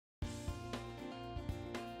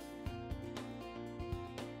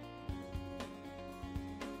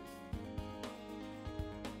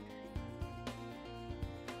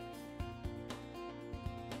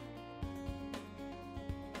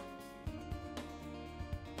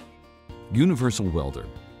Universal Welder.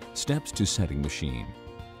 Steps to setting machine.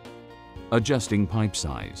 Adjusting pipe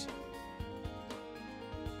size.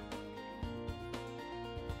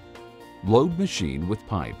 Load machine with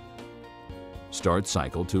pipe. Start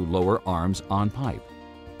cycle to lower arms on pipe.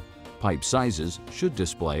 Pipe sizes should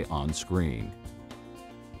display on screen.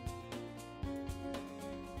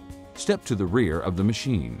 Step to the rear of the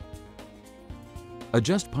machine.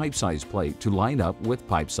 Adjust pipe size plate to line up with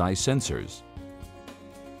pipe size sensors.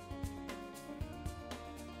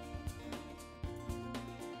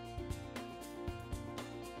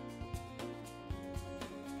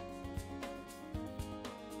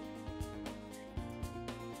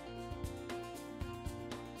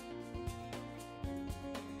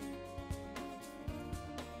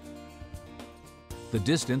 The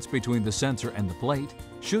distance between the sensor and the plate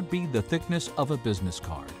should be the thickness of a business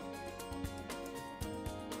card.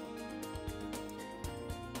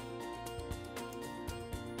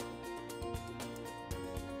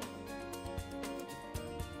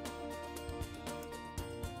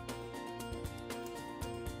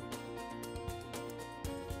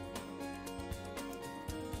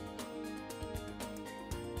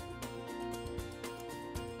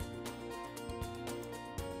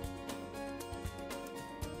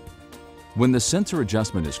 When the sensor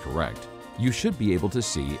adjustment is correct, you should be able to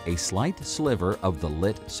see a slight sliver of the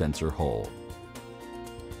lit sensor hole.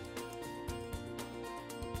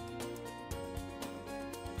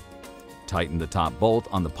 Tighten the top bolt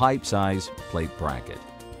on the pipe size plate bracket.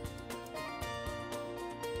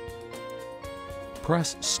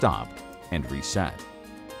 Press stop and reset.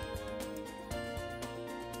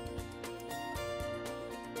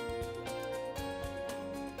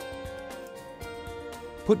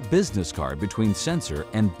 Put business card between sensor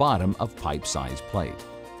and bottom of pipe size plate.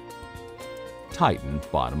 Tighten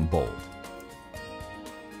bottom bolt.